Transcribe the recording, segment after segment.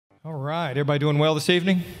All right, everybody doing well this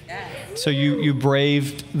evening? Yes. So you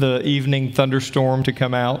braved the evening thunderstorm to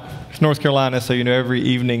come out. It's North Carolina, so you know every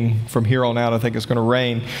evening from here on out I think it's going to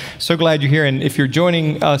rain. So glad you're here. And if you're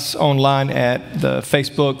joining us online at the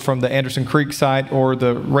Facebook from the Anderson Creek site or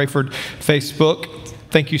the Rayford Facebook,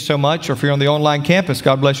 thank you so much. Or if you're on the online campus,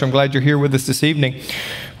 God bless you. I'm glad you're here with us this evening.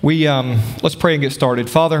 Let's pray and get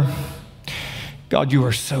started. Father, God, you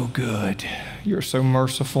are so good. You're so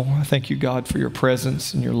merciful. I thank you, God, for your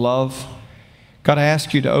presence and your love. God, I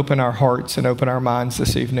ask you to open our hearts and open our minds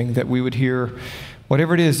this evening, that we would hear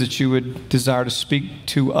whatever it is that you would desire to speak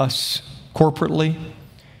to us corporately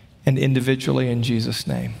and individually in Jesus'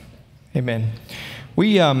 name. Amen.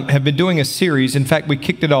 We have been doing a series. In fact, we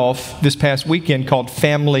kicked it off this past weekend called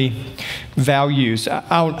Family Values.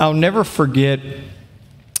 I'll never forget,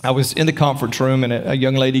 I was in the conference room and a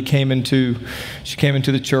young lady came into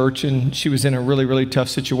the church, and she was in a really, really tough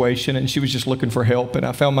situation, and she was just looking for help. And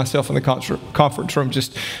I found myself in the conference room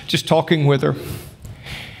just talking with her.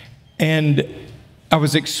 And I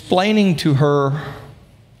was explaining to her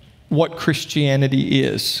what Christianity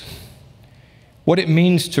is, what it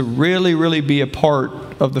means to really, really be a part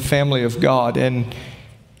of the family of God. And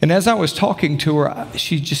as I was talking to her,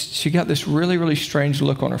 she got this really, really strange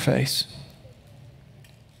look on her face.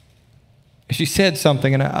 She said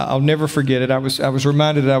something, and I'll never forget it. I was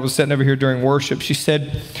reminded that I was sitting over here during worship. She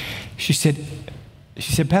said,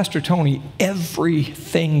 Pastor Tony,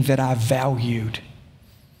 everything that I valued.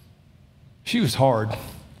 She was hard.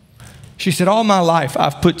 She said, all my life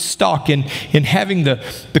I've put stock in having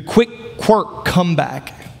the quick quirk come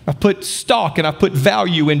back. I put stock and I put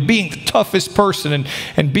value in being the toughest person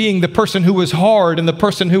and being the person who was hard and the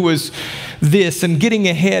person who was this and getting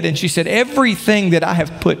ahead. And she said, everything that I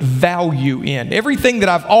have put value in, everything that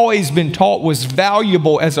I've always been taught was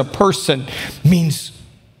valuable as a person, means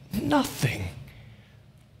nothing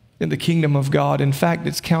in the kingdom of God. In fact,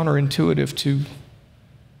 it's counterintuitive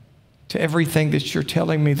to everything that you're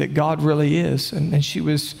telling me that God really is. And she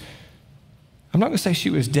was, I'm not going to say she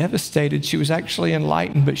was devastated. She was actually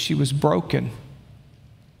enlightened, but she was broken.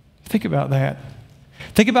 Think about that.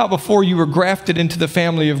 Think about before you were grafted into the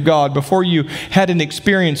family of God, before you had an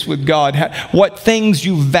experience with God, what things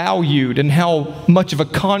you valued and how much of a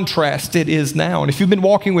contrast it is now. And if you've been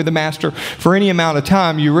walking with the Master for any amount of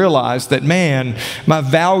time, you realize that, man, my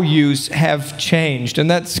values have changed. And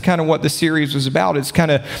that's kind of what the series was about. It's kind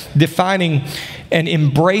of defining and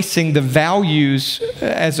embracing the values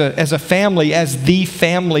as a family, as the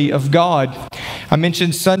family of God. I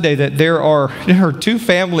mentioned Sunday that there are two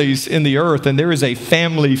families in the earth, and there is a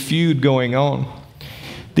family feud going on.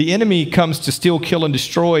 The enemy comes to steal, kill, and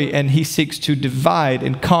destroy, and he seeks to divide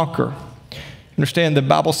and conquer. Understand, the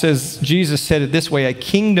Bible says, Jesus said it this way, a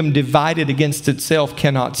kingdom divided against itself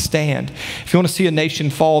cannot stand. If you want to see a nation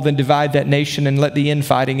fall, then divide that nation and let the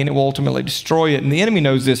infighting, and it will ultimately destroy it. And the enemy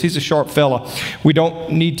knows this. He's a sharp fella. We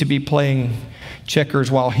don't need to be playing checkers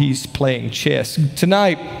while he's playing chess.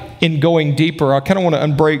 Tonight, in going deeper, I kind of want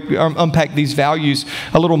to unpack these values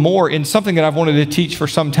a little more in something that I've wanted to teach for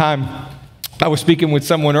some time. I was speaking with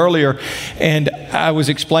someone earlier, and I was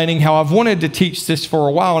explaining how I've wanted to teach this for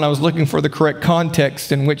a while, and I was looking for the correct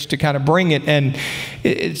context in which to kind of bring it. And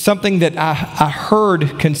it's something that I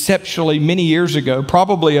heard conceptually many years ago,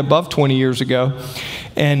 probably above 20 years ago,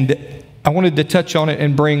 and I wanted to touch on it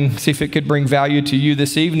and see if it could bring value to you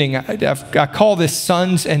this evening. I call this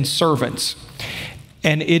sons and servants.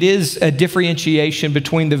 And it is a differentiation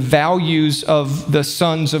between the values of the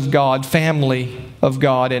sons of God, family of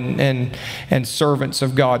God, and servants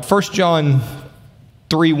of God. 1 John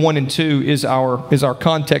 3, 1 and 2 is our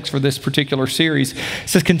context for this particular series. It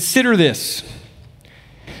says, consider this,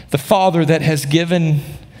 the Father has given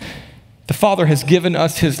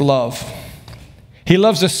us his love. He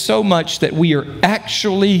loves us so much that we are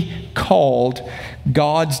actually called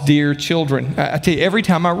God's dear children. I tell you, every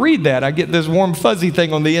time I read that, I get this warm, fuzzy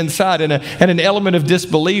thing on the inside and an element of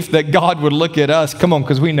disbelief that God would look at us. Come on,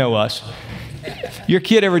 because we know us. Your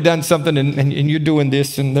kid ever done something and you're doing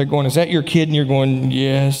this and they're going, is that your kid? And you're going,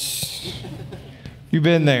 yes. You've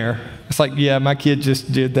been there. It's like, yeah, my kid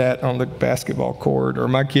just did that on the basketball court, or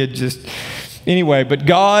my kid just... Anyway, but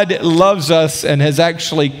God loves us and has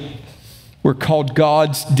actually... We're called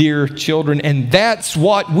God's dear children, and that's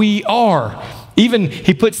what we are. Even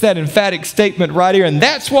he puts that emphatic statement right here, and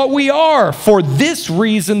that's what we are. For this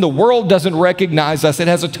reason, the world doesn't recognize us. It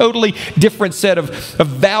has a totally different set of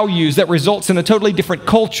values that results in a totally different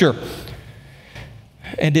culture.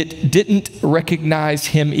 And it didn't recognize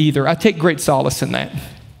him either. I take great solace in that,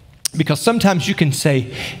 because sometimes you can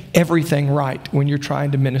say everything right when you're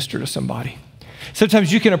trying to minister to somebody.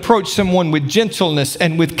 Sometimes you can approach someone with gentleness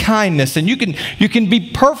and with kindness, and you can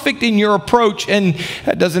be perfect in your approach, and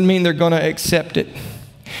that doesn't mean they're going to accept it.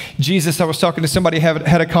 Jesus, I was talking to somebody,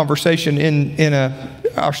 had a conversation in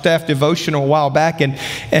our staff devotional a while back, and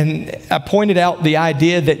I pointed out the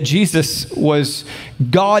idea that Jesus was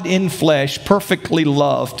God in flesh, perfectly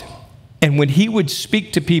loved. And when he would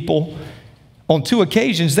speak to people, on 2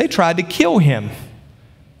 occasions, they tried to kill him.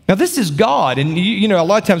 Now, this is God, and you know, a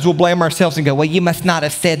lot of times we'll blame ourselves and go, well, you must not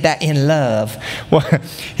have said that in love. Well,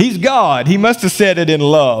 he's God. He must have said it in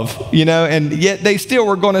love, you know, and yet they still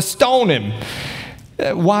were going to stone him.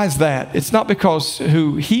 Why is that? It's not because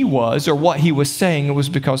who he was or what he was saying. It was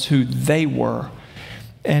because who they were.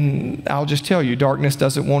 And I'll just tell you, darkness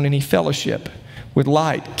doesn't want any fellowship with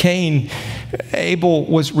light. Abel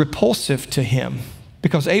was repulsive to him,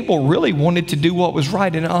 because Abel really wanted to do what was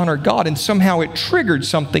right and honor God, and somehow it triggered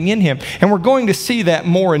something in him. And we're going to see that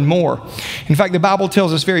more and more. In fact, the Bible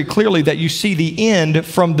tells us very clearly that you see the end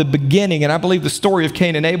from the beginning, and I believe the story of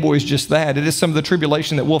Cain and Abel is just that. It is some of the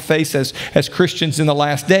tribulation that we'll face as Christians in the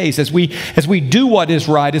last days. As we do what is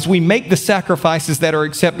right, as we make the sacrifices that are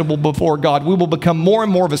acceptable before God, we will become more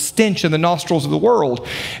and more of a stench in the nostrils of the world.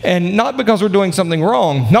 And not because we're doing something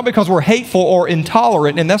wrong, not because we're hateful or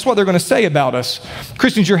intolerant, and that's what they're going to say about us.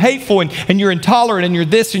 Christians, you're hateful and you're intolerant and you're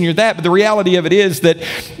this and you're that, but the reality of it is that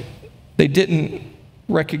they didn't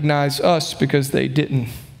recognize us because they didn't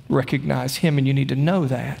recognize him, and you need to know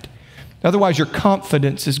that. Otherwise, your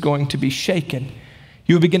confidence is going to be shaken.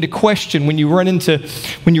 You will begin to question when you run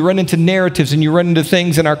into narratives and you run into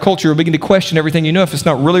things in our culture. You'll begin to question everything you know if it's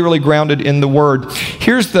not really, really grounded in the Word.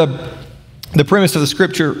 Here's the premise of the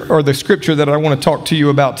scripture, or the scripture that I want to talk to you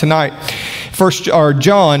about tonight.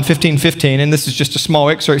 John 15:15, and this is just a small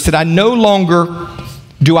excerpt. It said, I no longer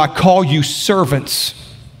do I call you servants,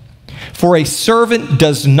 for a servant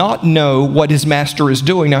does not know what his master is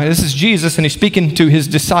doing. Now, this is Jesus, and he's speaking to his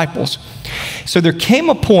disciples. So there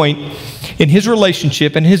came a point in his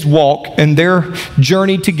relationship and his walk and their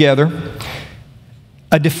journey together,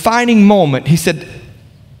 a defining moment. He said,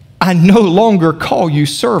 I no longer call you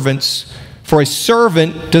servants, for a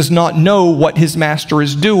servant does not know what his master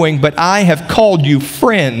is doing, but I have called you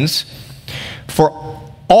friends, for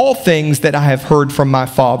all things that I have heard from my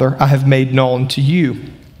Father I have made known to you.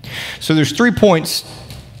 So there's 3 points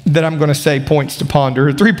that I'm going to say, points to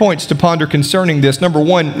ponder. 3 points to ponder concerning this. Number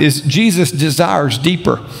one is Jesus desires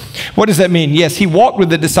deeper. What does that mean? Yes, he walked with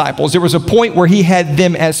the disciples. There was a point where he had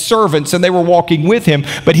them as servants and they were walking with him,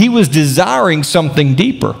 but he was desiring something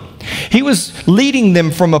deeper. He was leading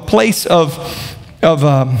them from a place of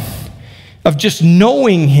just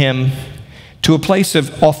knowing him to a place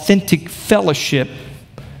of authentic fellowship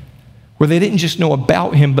where they didn't just know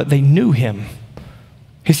about him, but they knew him.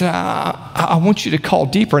 He said, I want you to call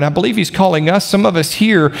deeper. And I believe he's calling us. Some of us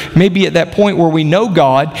here may be at that point where we know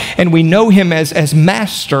God and we know him as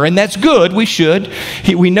master, and that's good, we should.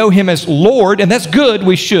 We know him as Lord, and that's good,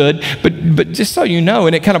 we should. But just so you know,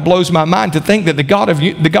 and it kind of blows my mind to think that the God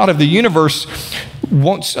of the universe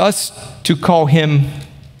wants us to call him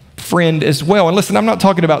friend as well. And listen, I'm not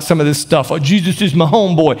talking about some of this stuff. Oh, Jesus is my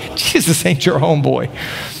homeboy. Jesus ain't your homeboy.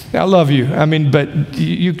 I love you. I mean, but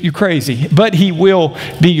you're crazy. But he will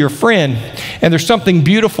be your friend. And there's something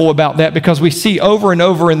beautiful about that, because we see over and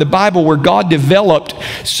over in the Bible where God developed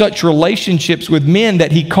such relationships with men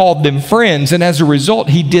that he called them friends. And as a result,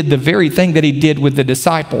 he did the very thing that he did with the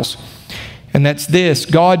disciples. And that's this: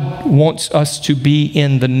 God wants us to be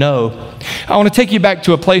in the know. I want to take you back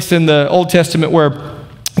to a place in the Old Testament where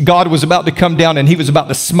God was about to come down and he was about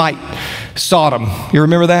to smite Sodom. You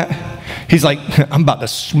remember that? He's like, I'm about to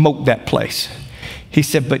smoke that place. He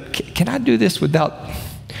said, but can I do this without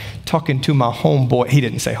talking to my homeboy? He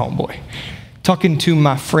didn't say homeboy. Talking to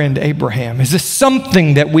my friend Abraham. Is this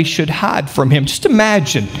something that we should hide from him? Just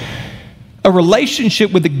imagine a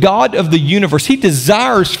relationship with the God of the universe. He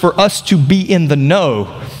desires for us to be in the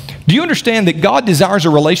know. Do you understand that God desires a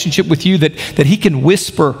relationship with you that he can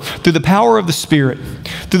whisper through the power of the Spirit,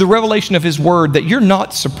 through the revelation of his word, that you're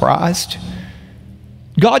not surprised?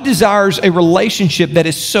 God desires a relationship that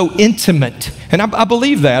is so intimate. And I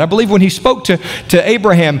believe that. I believe when he spoke to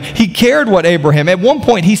Abraham, he cared what Abraham. At one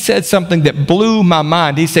point, he said something that blew my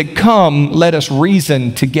mind. He said, come, let us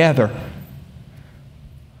reason together.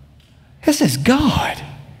 This is God.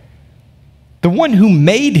 The one who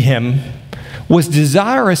made him was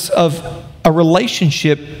desirous of a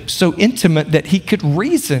relationship so intimate that he could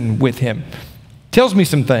reason with him. Tells me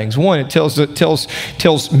some things. One, it tells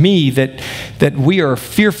me that we are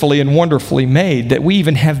fearfully and wonderfully made, that we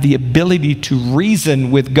even have the ability to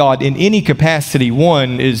reason with God in any capacity.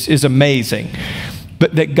 One is amazing.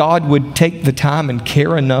 but that God would take the time and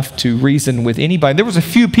care enough to reason with anybody. There was a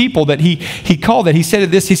few people that he called that. He said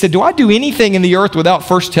this, he said, do I do anything in the earth without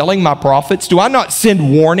first telling my prophets? Do I not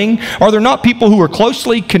send warning? Are there not people who are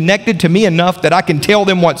closely connected to me enough that I can tell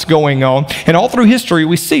them what's going on? And all through history,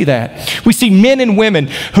 we see that. We see men and women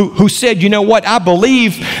who said, you know what, I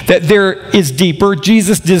believe that there is deeper.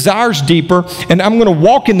 Jesus desires deeper, and I'm going to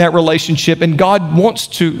walk in that relationship, and God wants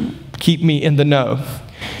to keep me in the know.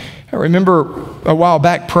 I remember a while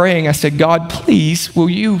back praying, I said, God, please, will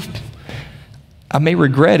you, I may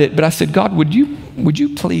regret it, but I said, God, would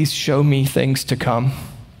you please show me things to come?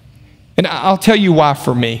 And I'll tell you why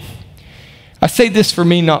for me. I say this for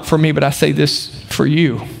me, not for me, but I say this for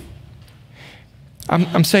you.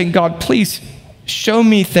 I'm saying, God, please show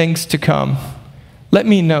me things to come. Let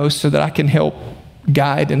me know so that I can help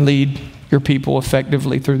guide and lead your people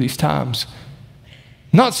effectively through these times.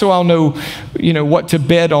 Not so I'll know, what to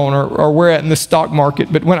bet on or where at in the stock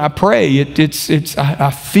market, but when I pray,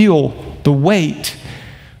 I feel the weight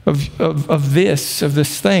of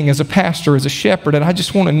this thing as a pastor, as a shepherd, and I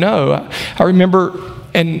just want to know. I remember,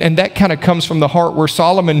 and that kind of comes from the heart where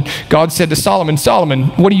God said to Solomon, Solomon,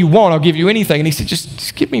 what do you want? I'll give you anything. And he said,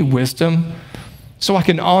 just give me wisdom so I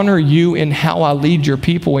can honor you in how I lead your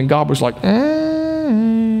people. And God was like,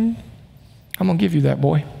 I'm going to give you that,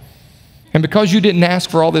 boy. And because you didn't ask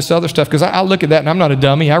for all this other stuff, because I look at that and I'm not a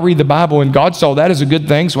dummy. I read the Bible and God saw that as a good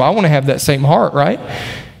thing, so I want to have that same heart, right?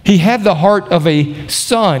 He had the heart of a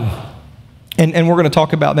son. And we're going to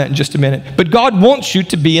talk about that in just a minute. But God wants you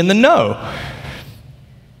to be in the know.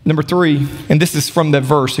 Number 3, and this is from the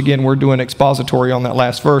verse. Again, we're doing expository on that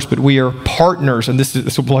last verse, but we are partners, and this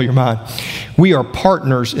will blow your mind. We are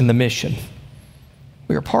partners in the mission.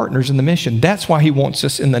 We are partners in the mission. That's why he wants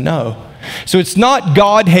us in the know. So it's not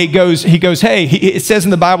God, he goes, hey, it says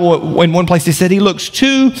in the Bible in one place, he said he looks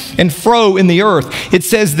to and fro in the earth. It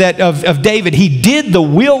says that of David, he did the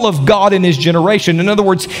will of God in his generation. In other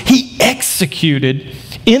words, he executed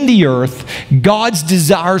in the earth God's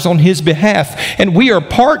desires on his behalf. And we are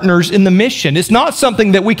partners in the mission. It's not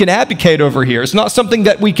something that we can advocate over here. It's not something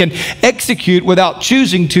that we can execute without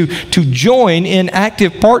choosing to join in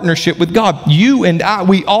active partnership with God. You and I,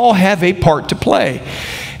 we all have a part to play.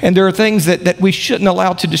 And there are things that we shouldn't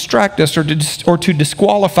allow to distract us or to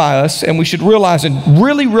disqualify us. And we should realize and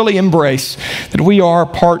really, really embrace that we are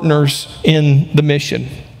partners in the mission.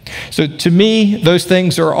 So to me, those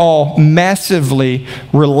things are all massively,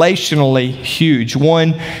 relationally huge.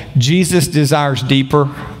 1, Jesus desires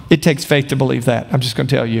deeper. It takes faith to believe that. I'm just going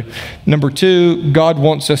to tell you. Number 2, God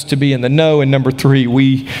wants us to be in the know. And number 3,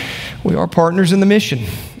 we are partners in the mission.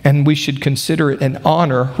 And we should consider it an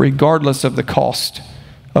honor regardless of the cost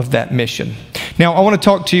of that mission. Now, I want to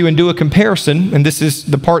talk to you and do a comparison, and this is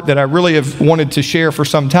the part that I really have wanted to share for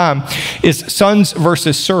some time, is sons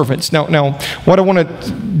versus servants. Now, what I want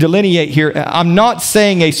to delineate here, I'm not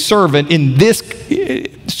saying a servant in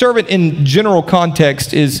general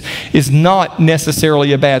context is not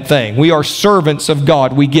necessarily a bad thing. We are servants of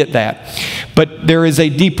God. We get that. But there is a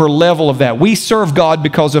deeper level of that. We serve God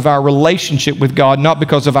because of our relationship with God, not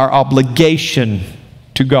because of our obligation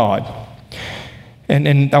to God.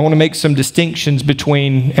 And I want to make some distinctions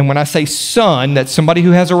between, and when I say son, that's somebody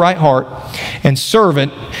who has a right heart, and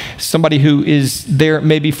servant, somebody who is there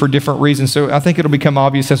maybe for different reasons. So I think it'll become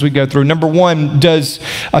obvious as we go through. Number 1,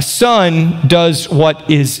 a son does what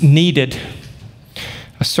is needed.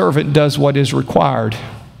 A servant does what is required.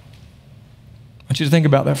 I want you to think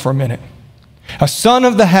about that for a minute. A son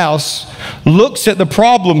of the house looks at the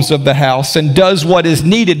problems of the house and does what is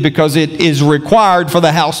needed because it is required for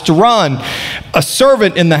the house to run. A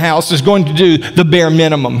servant in the house is going to do the bare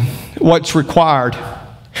minimum, what's required.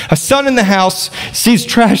 A son in the house sees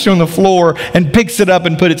trash on the floor and picks it up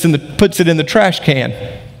and puts it in the trash can.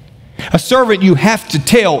 A servant, you have to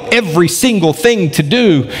tell every single thing to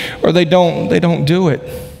do, or they don't do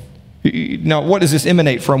it. Now, what does this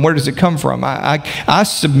emanate from? Where does it come from? I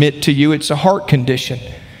submit to you it's a heart condition,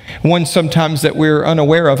 one sometimes that we're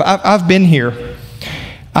unaware of. I've been here.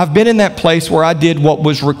 I've been in that place where I did what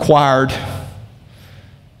was required,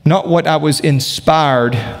 not what I was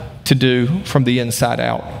inspired to do from the inside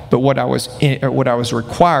out, but what I was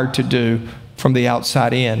required to do from the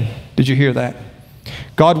outside in. Did you hear that?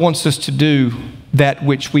 God wants us to do that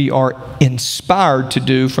which we are inspired to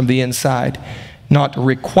do from the inside, not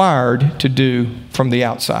required to do from the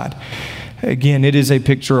outside. Again, it is a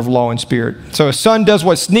picture of law and spirit. So a son does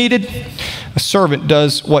what's needed, a servant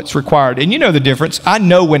does what's required. And you know the difference. I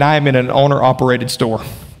know when I am in an owner-operated store.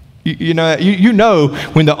 You know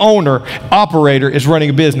when the owner-operator is running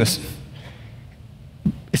a business.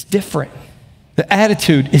 It's different. The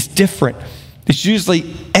attitude is different. It's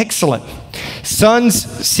usually excellent. Sons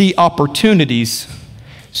see opportunities.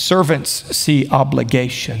 Servants see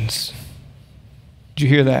obligations. Did you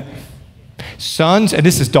hear that? Sons, and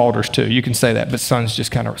this is daughters too. You can say that, but sons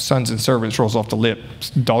just kind of, sons and servants rolls off the lip.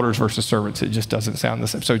 Daughters versus servants, it just doesn't sound the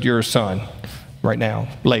same. So you're a son right now,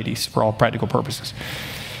 ladies, for all practical purposes.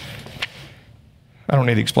 I don't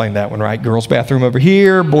need to explain that one, right? Girls' bathroom over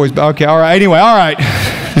here, boys' okay, all right. Anyway, all right.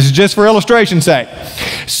 This is just for illustration's sake.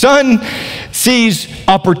 Son sees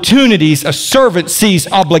opportunities. A servant sees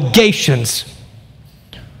obligations.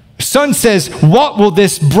 Son says, what will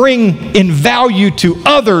this bring in value to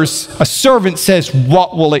others? A servant says,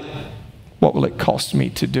 what will it cost me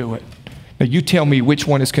to do it? Now you tell me which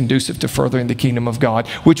one is conducive to furthering the kingdom of God,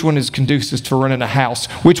 which one is conducive to running a house,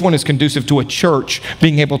 which one is conducive to a church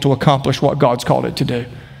being able to accomplish what God's called it to do.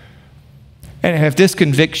 And if this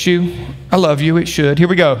convicts you, I love you, it should. Here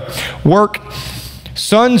we go. Work.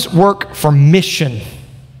 Sons work for mission.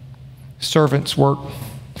 Servants work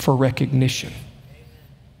for recognition.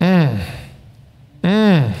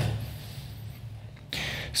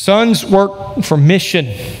 Sons work for mission.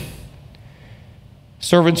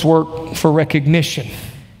 Servants work for recognition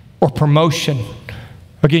or promotion.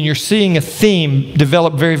 Again, you're seeing a theme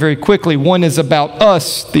develop very, very quickly. One is about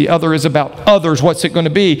us. The other is about others. What's it going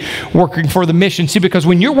to be? Working for the mission. See, because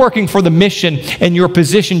when you're working for the mission and your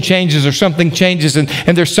position changes or something changes and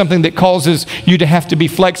there's something that causes you to have to be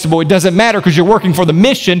flexible, it doesn't matter because you're working for the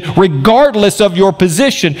mission regardless of your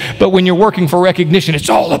position. But when you're working for recognition, it's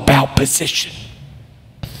all about position.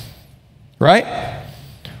 Right?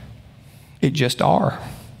 It just are.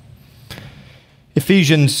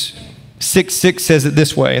 Ephesians 6:6 says it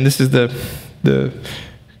this way, and this is the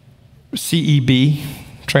CEB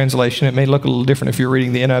translation. It may look a little different if you're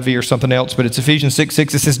reading the NIV or something else, but it's Ephesians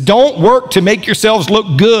 6:6. It says, don't work to make yourselves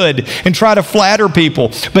look good and try to flatter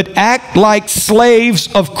people, but act like slaves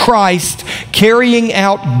of Christ, carrying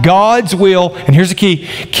out God's will, and here's the key,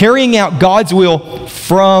 carrying out God's will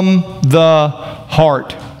from the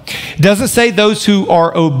heart. It doesn't say those who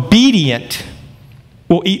are obedient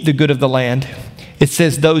will eat the good of the land. It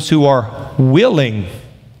says those who are willing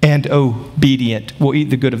and obedient will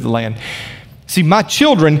eat the good of the land. See, my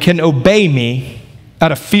children can obey me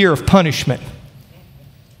out of fear of punishment.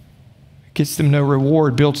 Gets them no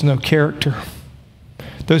reward, builds no character.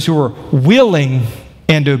 Those who are willing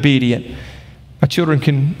and obedient. My children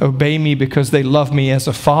can obey me because they love me as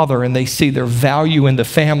a father and they see their value in the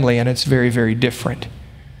family, and it's very, very different.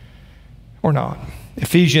 Or not.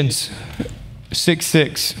 Ephesians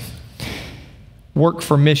 6:6. Work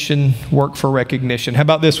for mission, work for recognition. How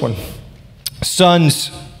about this one? A son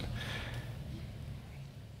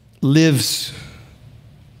lives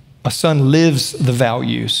the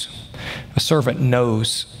values. A servant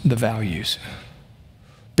knows the values.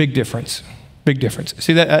 Big difference. Big difference.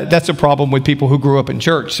 See, that's a problem with people who grew up in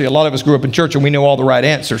church. See, a lot of us grew up in church and we know all the right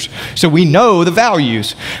answers. So we know the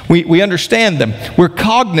values. We understand them. We're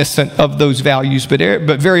cognizant of those values, but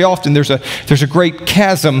very often there's a great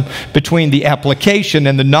chasm between the application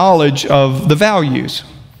and the knowledge of the values.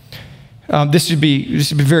 This should be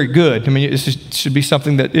very good. I mean, this should be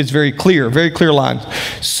something that is very clear lines.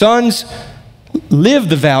 Sons live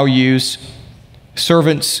the values.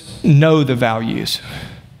 Servants know the values.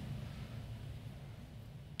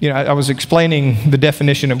 You know, I was explaining the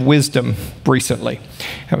definition of wisdom recently.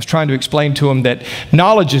 I was trying to explain to them that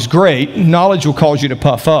knowledge is great. Knowledge will cause you to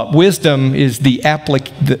puff up. Wisdom is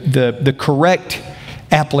the correct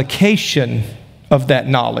application of that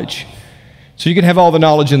knowledge. So you can have all the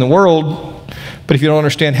knowledge in the world, but if you don't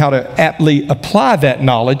understand how to aptly apply that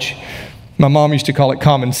knowledge, my mom used to call it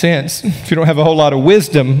common sense. If you don't have a whole lot of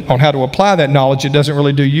wisdom on how to apply that knowledge, it doesn't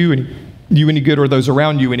really do you any good or those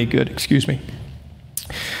around you any good. Excuse me.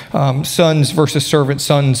 Sons versus servants.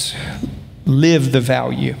 Sons live the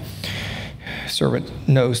value. Servant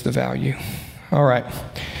knows the value. All right.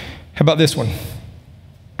 How about this one?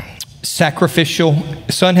 Sacrificial.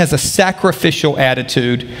 Son has a sacrificial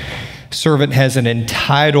attitude. Servant has an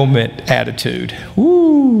entitlement attitude.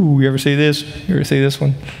 Ooh, you ever see this? You ever see this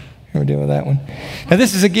one? Ever deal with that one? Now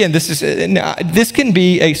this can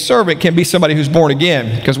be a servant, can be somebody who's born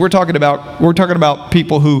again, because we're talking about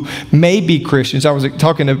people who may be Christians. I was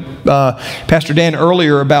talking to Pastor Dan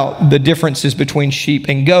earlier about the differences between sheep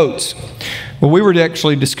and goats. Well, we were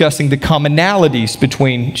actually discussing the commonalities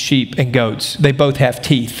between sheep and goats. They both have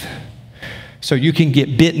teeth, so you can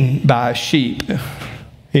get bitten by a sheep.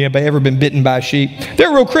 Anybody ever been bitten by a sheep?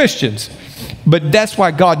 They're real Christians, but that's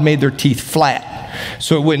why God made their teeth flat,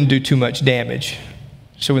 so it wouldn't do too much damage.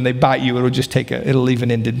 So when they bite you, it'll leave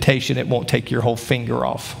an indentation. It won't take your whole finger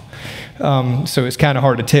off. So it's kind of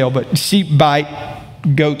hard to tell, but sheep bite,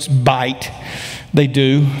 goats bite. They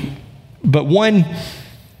do. But one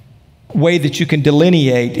way that you can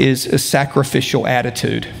delineate is a sacrificial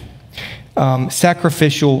attitude.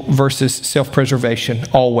 Sacrificial versus self-preservation,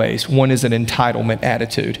 always. One is an entitlement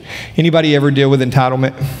attitude. Anybody ever deal with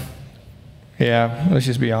entitlement? Yeah, let's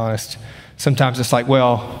just be honest. Sometimes it's like,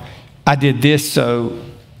 well, I did this, so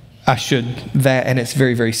I should that, and it's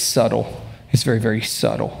very, very subtle. It's very, very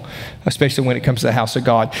subtle, especially when it comes to the house of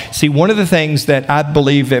God. See, one of the things that I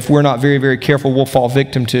believe if we're not very, very careful, we'll fall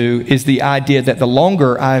victim to is the idea that the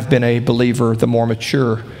longer I've been a believer, the more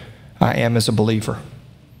mature I am as a believer.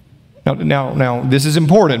 Now, this is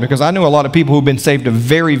important because I know a lot of people who've been saved a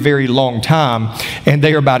very, very long time, and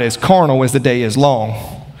they are about as carnal as the day is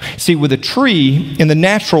long. See, with a tree, in the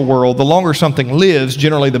natural world, the longer something lives,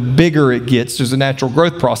 generally the bigger it gets. There's a natural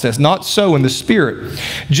growth process. Not so in the spirit.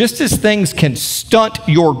 Just as things can stunt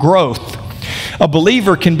your growth, a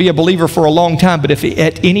believer can be a believer for a long time, but if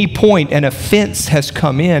at any point an offense has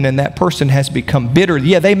come in and that person has become bitter,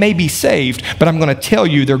 yeah, they may be saved, but I'm going to tell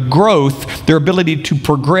you their growth, their ability to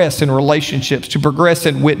progress in relationships, to progress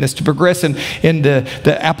in witness, to progress in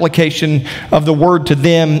the application of the word to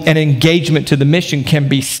them and engagement to the mission can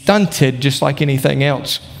be stunted just like anything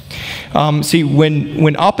else. See,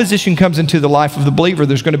 when opposition comes into the life of the believer,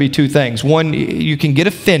 there's going to be two things. One, you can get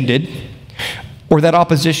offended, or that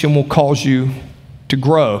opposition will cause you to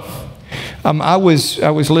grow. I was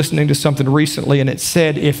listening to something recently, and it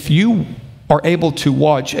said if you are able to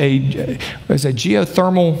watch a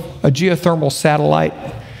geothermal satellite,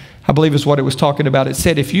 I believe is what it was talking about. It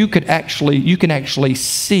said if you can actually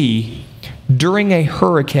see during a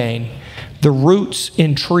hurricane the roots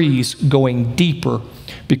in trees going deeper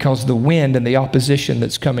because of the wind and the opposition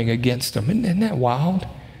that's coming against them. Isn't that wild?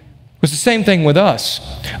 It's the same thing with us.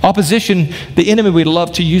 Opposition, the enemy would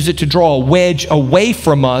love to use it to draw a wedge away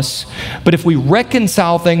from us, but if we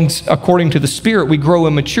reconcile things according to the Spirit, we grow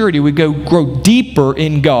in maturity, we grow deeper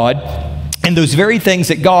in God, and those very things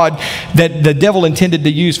that the devil intended to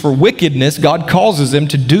use for wickedness, God causes them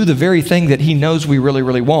to do the very thing that he knows we really,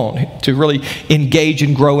 really want, to really engage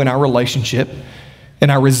and grow in our relationship and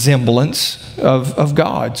our resemblance of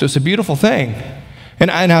God. So it's a beautiful thing. And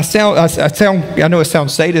I know it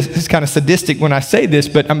sounds sadist, it's kind of sadistic when I say this,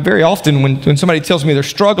 but I'm very often when somebody tells me they're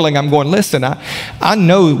struggling, I'm going, listen, I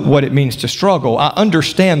know what it means to struggle. I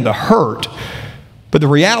understand the hurt. But the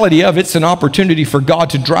reality of it's an opportunity for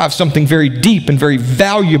God to drive something very deep and very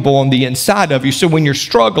valuable on the inside of you. So when you're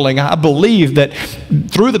struggling, I believe that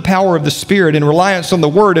through the power of the Spirit and reliance on the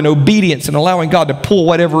Word and obedience and allowing God to pull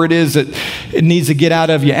whatever it is that it needs to get out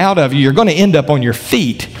of you, you're going to end up on your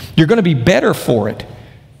feet. You're going to be better for it.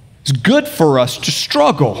 It's good for us to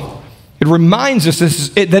struggle. It reminds us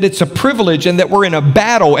that it's a privilege and that we're in a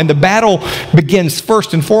battle, and the battle begins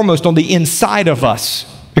first and foremost on the inside of us.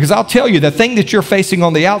 Because I'll tell you, the thing that you're facing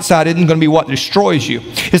on the outside isn't going to be what destroys you.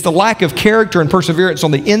 It's the lack of character and perseverance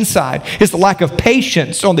on the inside. It's the lack of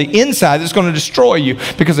patience on the inside that's going to destroy you.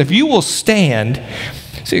 Because if you will stand,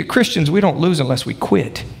 see, Christians, we don't lose unless we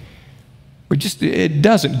quit. It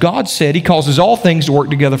doesn't. God said he causes all things to work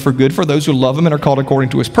together for good for those who love him and are called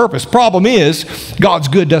according to his purpose. Problem is, God's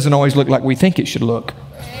good doesn't always look like we think it should look.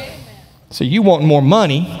 So you want more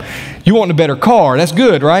money, you want a better car, that's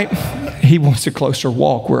good, right? He wants a closer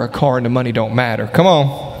walk where a car and the money don't matter. Come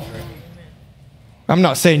on. I'm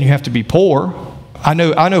not saying you have to be poor. I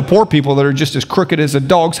know poor people that are just as crooked as a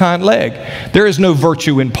dog's hind leg. There is no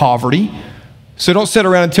virtue in poverty. So don't sit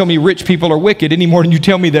around and tell me rich people are wicked any more than you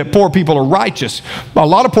tell me that poor people are righteous. A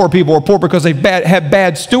lot of poor people are poor because they have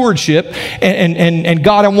bad stewardship, and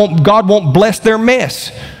God won't bless their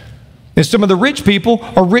mess. And some of the rich people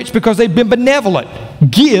are rich because they've been benevolent.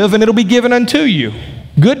 Give, and it'll be given unto you.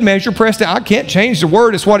 Good measure, pressed down. I can't change the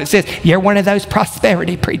word. It's what it says. You're one of those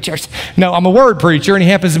prosperity preachers. No, I'm a word preacher, and he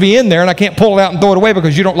happens to be in there, and I can't pull it out and throw it away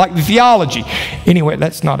because you don't like the theology. Anyway,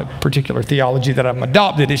 that's not a particular theology that I'm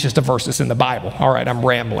adopted. It's just a verse that's in the Bible. All right, I'm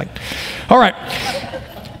rambling. All right.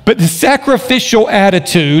 But the sacrificial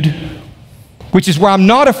attitude, which is where I'm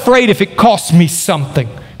not afraid if it costs me something,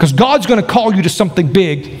 because God's going to call you to something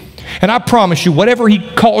big. And I promise you, whatever he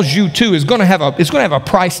calls you to is going to have a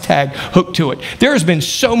price tag hooked to it. There has been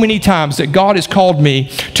so many times that God has called me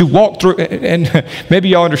to walk through, and maybe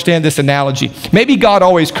y'all understand this analogy. Maybe God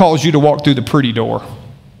always calls you to walk through the pretty door.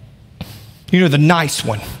 You know, the nice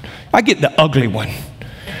one. I get the ugly one.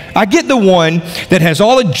 I get the one that has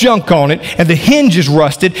all the junk on it and the hinge is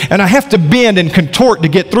rusted and I have to bend and contort to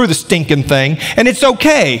get through the stinking thing. And it's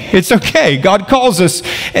okay. It's okay. God calls us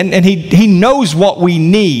and He knows what we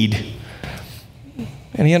need.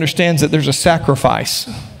 And He understands that there's a sacrifice.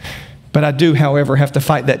 But I do, however, have to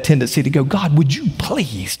fight that tendency to go, God, would you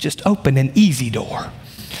please just open an easy door?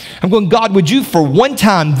 I'm going, God, would you for one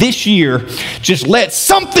time this year just let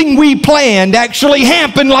something we planned actually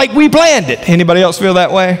happen like we planned it? Anybody else feel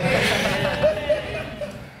that way?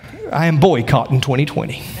 I am boycotting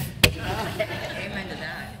 2020. Amen to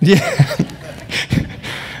that. Yeah.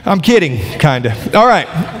 I'm kidding, kind of. All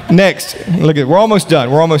right, next. Look at, we're almost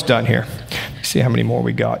done. We're almost done here. See how many more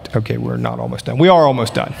we got. Okay, we're not almost done. We are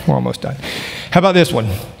almost done. We're almost done. How about this one?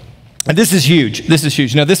 And this is huge. This is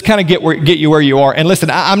huge. Now, this kind of get you where you are. And listen,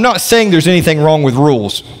 I'm not saying there's anything wrong with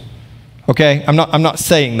rules. Okay? I'm not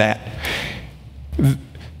saying that.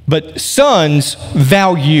 But sons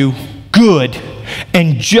value good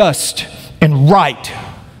and just and right.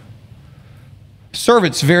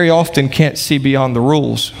 Servants very often can't see beyond the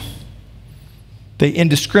rules. They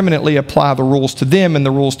indiscriminately apply the rules to them and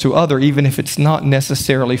the rules to others, even if it's not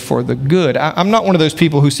necessarily for the good. I'm not one of those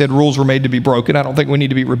people who said rules were made to be broken. I don't think we need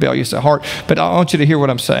to be rebellious at heart, but I want you to hear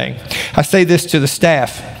what I'm saying. I say this to the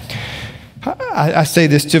staff. I say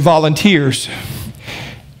this to volunteers.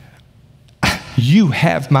 You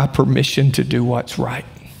have my permission to do what's right.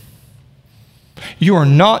 You are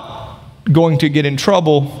not going to get in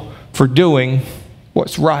trouble for doing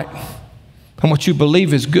what's right and what you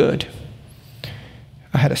believe is good.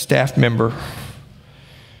 I had a staff member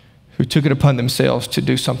who took it upon themselves to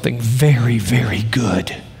do something very, very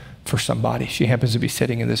good for somebody. She happens to be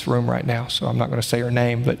sitting in this room right now, so I'm not going to say her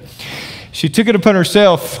name, but she took it upon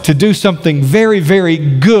herself to do something very, very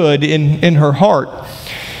good in her heart.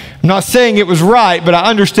 I'm not saying it was right, but I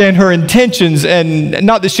understand her intentions, and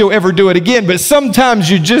not that she'll ever do it again, but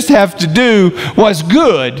sometimes you just have to do what's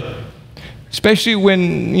good. Especially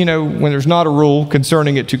when there's not a rule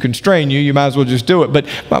concerning it to constrain you, you might as well just do it. But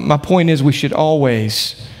my point is we should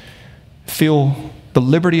always feel the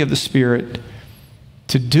liberty of the Spirit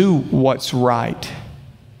to do what's right,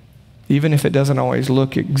 even if it doesn't always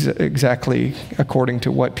look exactly according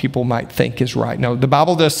to what people might think is right. No, the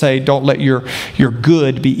Bible does say don't let your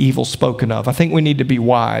good be evil spoken of. I think we need to be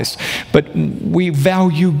wise, but we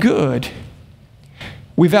value good.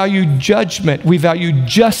 We value judgment. We value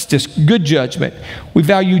justice, good judgment. We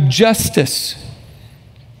value justice.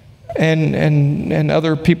 And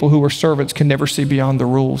other people who are servants can never see beyond the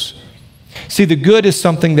rules. See, the good is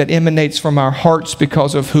something that emanates from our hearts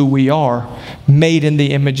because of who we are, made in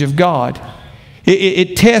the image of God.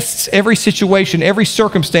 It tests every situation, every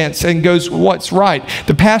circumstance, and goes, what's right?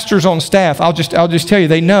 The pastors on staff, I'll just tell you,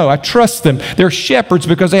 they know. I trust them. They're shepherds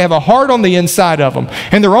because they have a heart on the inside of them.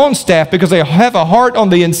 And they're on staff because they have a heart on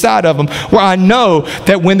the inside of them where I know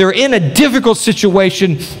that when they're in a difficult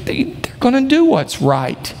situation, they're going to do what's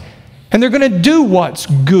right. And they're going to do what's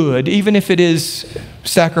good, even if it is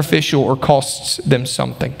sacrificial or costs them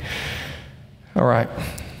something. All right.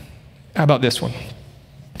 How about this one?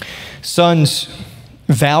 Sons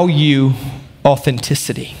value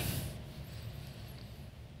authenticity.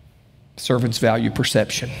 Servants value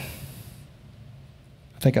perception.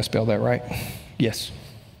 I think I spelled that right. Yes.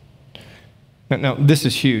 Now, this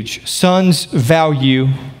is huge. Sons value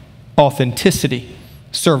authenticity.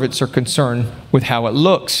 Servants are concerned with how it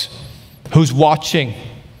looks. Who's watching?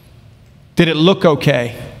 Did it look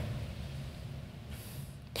okay?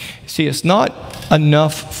 See, it's not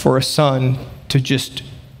enough for a son to just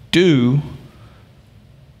do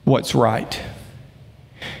what's right.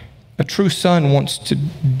 A true son wants to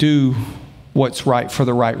do what's right for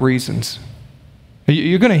the right reasons.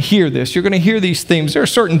 You're going to hear this. You're going to hear these themes. There are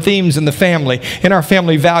certain themes in the family, in our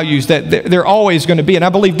family values that they're always going to be. And I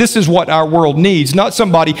believe this is what our world needs, not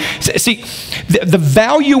somebody. See, the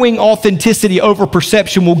valuing authenticity over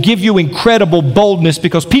perception will give you incredible boldness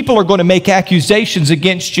because people are going to make accusations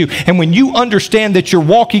against you. And when you understand that you're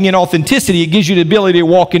walking in authenticity, it gives you the ability to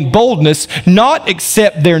walk in boldness, not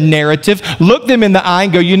accept their narrative, look them in the eye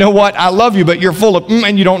and go, you know what, I love you, but you're full of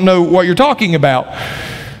and you don't know what you're talking about.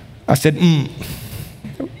 I said,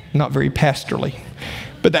 Not very pastorally.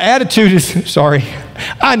 But the attitude is, sorry,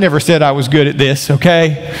 I never said I was good at this,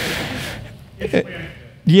 okay?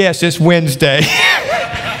 Yes, it's Wednesday.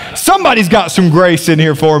 Somebody's got some grace in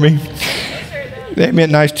here for me. That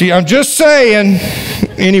meant nice to you. I'm just saying.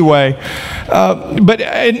 Anyway,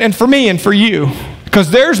 but for me and for you,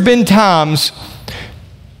 because there's been times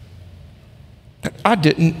I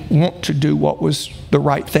didn't want to do what was the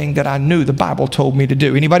right thing that I knew the Bible told me to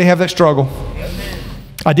do. Anybody have that struggle?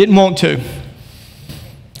 I didn't want to.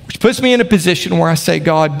 Puts me in a position where I say,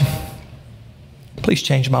 God, please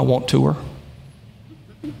change my want to her.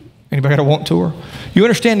 Anybody got a want to her? You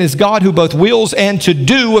understand this God who both wills and to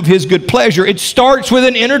do of his good pleasure. It starts with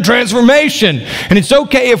an inner transformation. And it's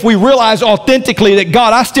okay if we realize authentically that,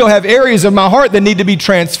 God, I still have areas of my heart that need to be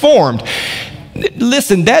transformed.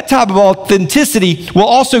 Listen, that type of authenticity will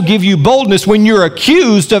also give you boldness when you're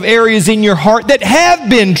accused of areas in your heart that have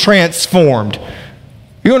been transformed.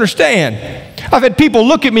 You understand? I've had people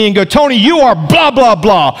look at me and go, Tony, you are blah, blah,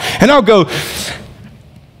 blah. And I'll go,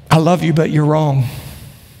 I love you, but you're wrong.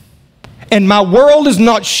 And my world is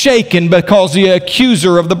not shaken because the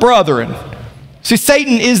accuser of the brethren. See,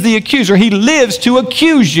 Satan is the accuser. He lives to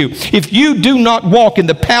accuse you. If you do not walk in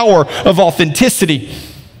the power of authenticity,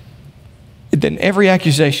 then every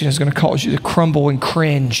accusation is going to cause you to crumble and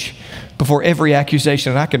cringe before every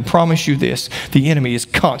accusation. And I can promise you this, the enemy is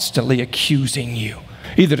constantly accusing you,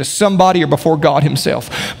 either to somebody or before God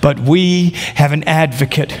himself. But we have an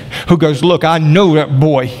advocate who goes, look, I know that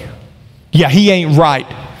boy. Yeah, he ain't right,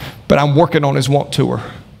 but I'm working on his want to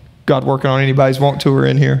her. God working on anybody's want to her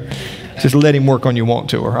in here? Just let him work on your want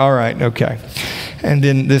to her. All right, okay. And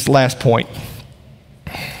then this last point.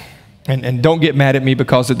 And don't get mad at me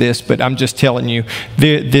because of this, but I'm just telling you,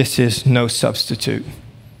 this is no substitute.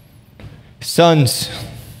 Sons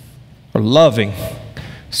are loving,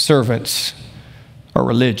 servants are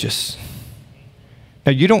religious.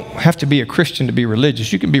 Now, you don't have to be a Christian to be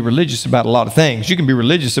religious. You can be religious about a lot of things. You can be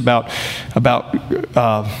religious about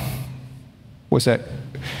what's that?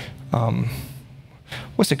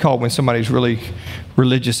 What's it called when somebody's really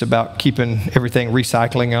religious about keeping everything,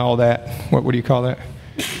 recycling and all that? What do you call that?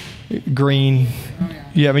 Green.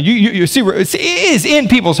 Yeah, I mean, you see, it is in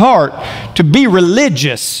people's heart to be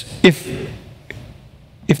religious if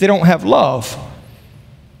they don't have love.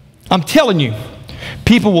 I'm telling you,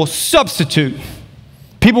 people will substitute.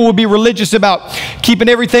 People will be religious about keeping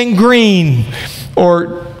everything green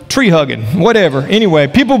or tree hugging, whatever. Anyway,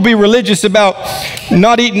 people will be religious about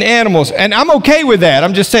not eating animals. And I'm okay with that.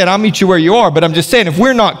 I'm just saying, I'll meet you where you are. But I'm just saying, if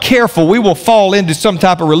we're not careful, we will fall into some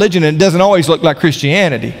type of religion, and it doesn't always look like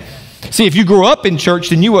Christianity. See, if you grew up in church,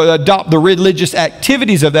 then you will adopt the religious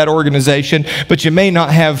activities of that organization, but you may not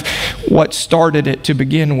have what started it to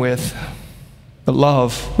begin with, the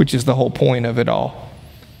love, which is the whole point of it all.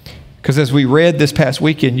 Because as we read this past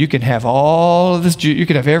weekend, you can have all of this, you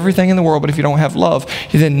can have everything in the world, but if you don't have love,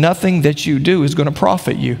 then nothing that you do is going to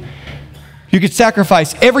profit you. You could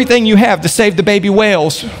sacrifice everything you have to save the baby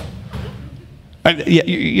whales.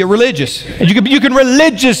 You're religious. You can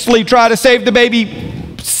religiously try to save the baby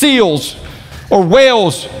seals or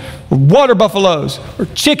whales or water buffaloes or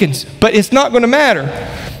chickens, but it's not going to matter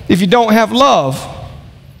if you don't have love.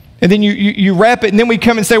 And then you wrap it, and then we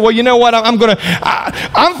come and say, well, you know what, I'm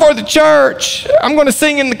for the church. I'm going to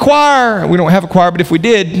sing in the choir. We don't have a choir, but if we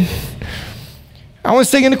did, I want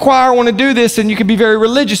to sing in the choir. I want to do this, and you can be very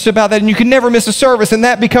religious about that, and you can never miss a service, and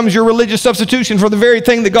that becomes your religious substitution for the very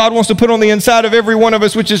thing that God wants to put on the inside of every one of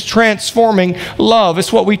us, which is transforming love.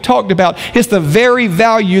 It's what we talked about. It's the very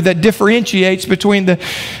value that differentiates between the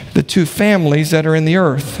two families that are in the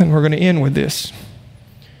earth, and we're going to end with this.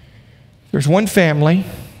 There's one family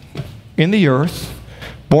in the earth,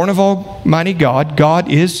 born of Almighty God.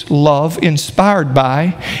 God is love, inspired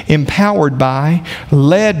by, empowered by,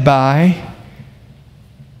 led by,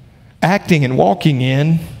 acting and walking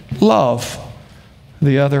in love.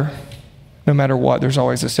 The other, no matter what, there's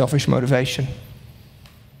always a selfish motivation.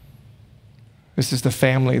 This is the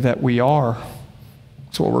family that we are.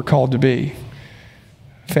 It's what we're called to be.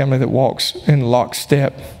 A family that walks in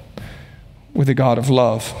lockstep with the God of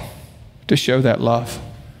love, to show that love.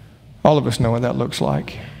 All of us know what that looks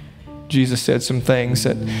like. Jesus said some things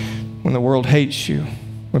that when the world hates you,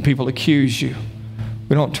 when people accuse you,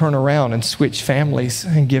 we don't turn around and switch families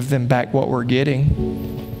and give them back what we're getting.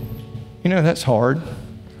 You know, that's hard.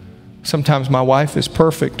 Sometimes my wife is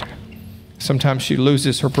perfect. Sometimes she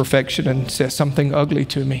loses her perfection and says something ugly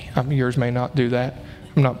to me. Yours may not do that.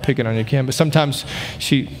 I'm not picking on you, Kim, but sometimes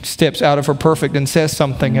she steps out of her perfect and says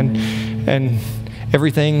something, and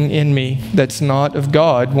everything in me that's not of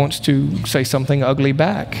God wants to say something ugly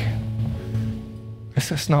back.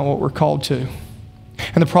 That's not what we're called to.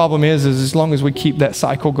 And the problem is as long as we keep that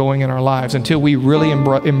cycle going in our lives, until we really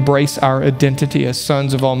embrace our identity as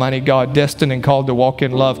sons of Almighty God, destined and called to walk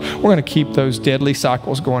in love, we're going to keep those deadly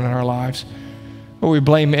cycles going in our lives. Where we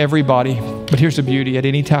blame everybody. But here's the beauty. At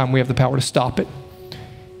any time, we have the power to stop it.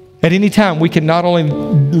 At any time, we can not only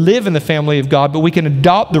live in the family of God, but we can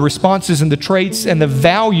adopt the responses and the traits and the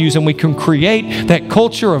values, and we can create that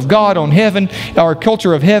culture of God on heaven, our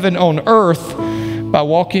culture of heaven on earth, by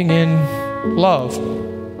walking in love.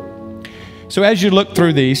 So as you look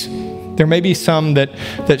through these, there may be some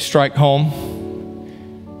that strike home.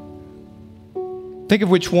 Think of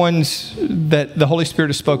which ones that the Holy Spirit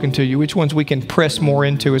has spoken to you, which ones we can press more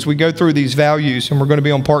into as we go through these values. And we're going to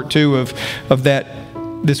be on part 2 of that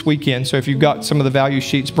this weekend. So if you've got some of the value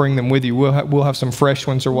sheets, bring them with you. We'll have some fresh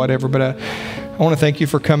ones or whatever. But I want to thank you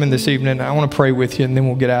for coming this evening. I want to pray with you, and then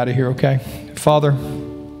we'll get out of here, okay? Father,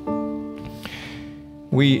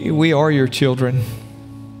 we are your children.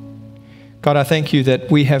 God, I thank you that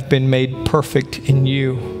we have been made perfect in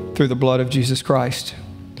you through the blood of Jesus Christ.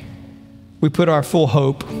 We put our full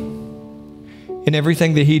hope in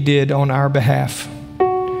everything that he did on our behalf.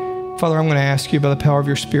 Father, I'm going to ask you by the power of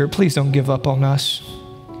your Spirit, please don't give up on us.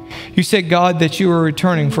 You said, God, that you are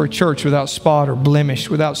returning for a church without spot or blemish,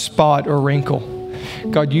 without spot or wrinkle.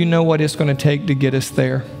 God, you know what it's going to take to get us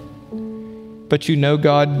there. But you know,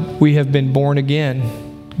 God, we have been born again,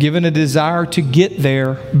 given a desire to get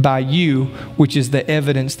there by you, which is the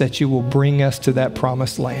evidence that you will bring us to that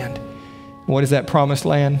promised land. What is that promised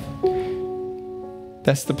land?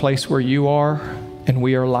 That's the place where you are and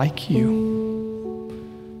we are like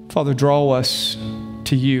you. Father, draw us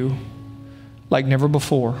to you like never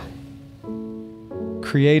before.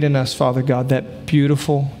 Create in us, Father God, that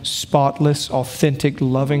beautiful, spotless, authentic,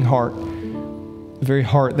 loving heart, the very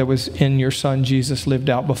heart that was in your Son Jesus lived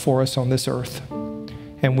out before us on this earth.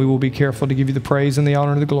 And we will be careful to give you the praise and the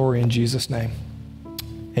honor and the glory in Jesus' name.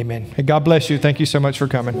 Amen. Hey, God bless you. Thank you so much for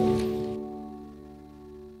coming.